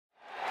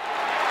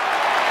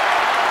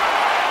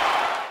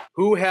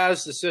Who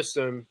has the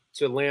system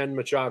to land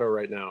Machado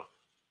right now?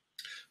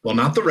 Well,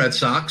 not the Red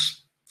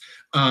Sox.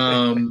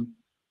 Um,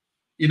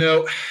 you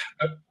know,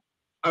 I,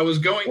 I was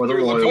going Or the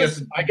through looking at Royals.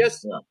 the. I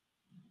guess. Yeah.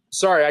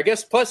 Sorry, I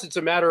guess. Plus, it's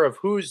a matter of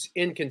who's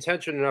in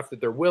contention enough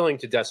that they're willing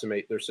to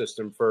decimate their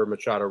system for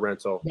Machado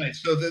rental. Right.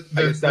 So I guess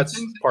the that's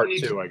things that part you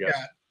need to two. I look guess.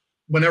 at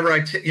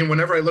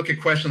whenever I look at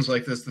questions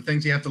like this, the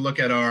things you have to look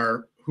at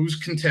are who's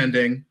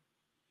contending,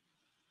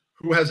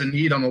 who has a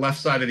need on the left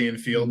side of the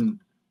infield,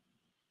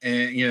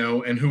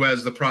 and who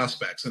has the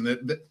prospects, and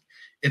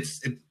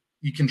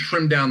you can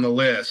trim down the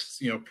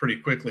list, pretty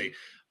quickly.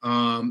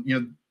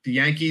 The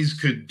Yankees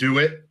could do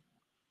it,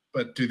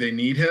 but do they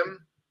need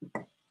him?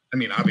 I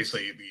mean,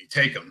 obviously you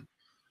take him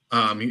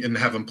and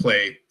have him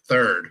play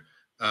third.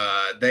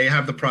 They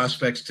have the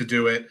prospects to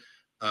do it.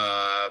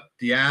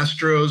 The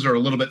Astros are a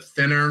little bit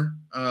thinner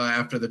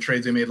after the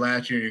trades they made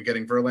last year. You're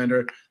getting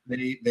Verlander.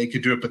 They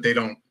could do it, but they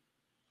don't.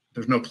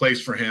 There's no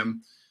place for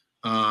him.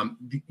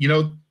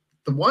 The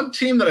one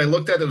team that I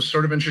looked at that was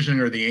sort of interesting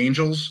are the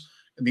Angels.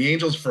 And the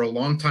Angels for a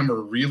long time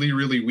were really,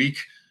 really weak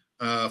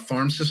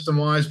farm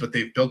system-wise, but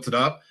they've built it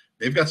up.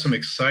 They've got some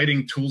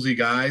exciting, toolsy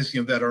guys,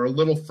 that are a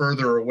little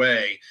further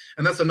away.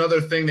 And that's another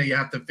thing that you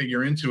have to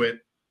figure into it.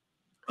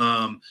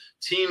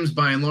 Teams,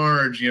 by and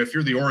large, if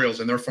you're the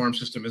Orioles and their farm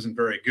system isn't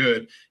very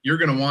good, you're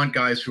going to want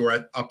guys who are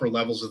at upper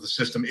levels of the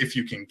system if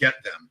you can get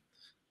them.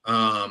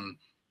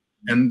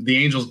 And the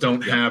Angels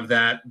don't have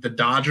that. The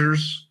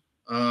Dodgers,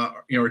 a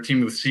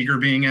team with Seager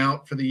being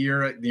out for the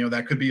year,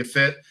 that could be a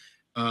fit.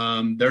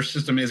 Their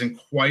system isn't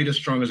quite as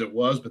strong as it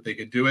was, but they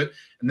could do it.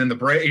 And then the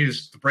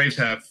Braves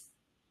have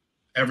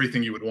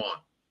everything you would want,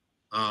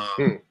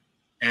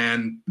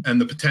 and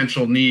the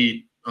potential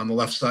need on the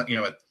left side,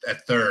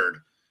 at third.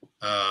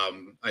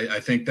 I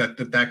think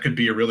that could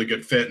be a really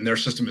good fit, and their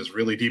system is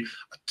really deep.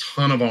 A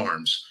ton of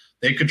arms.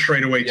 They could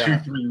trade away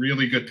 2-3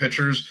 really good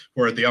pitchers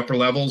who are at the upper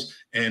levels,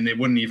 and it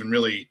wouldn't even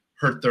really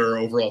hurt their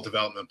overall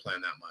development plan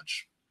that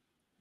much.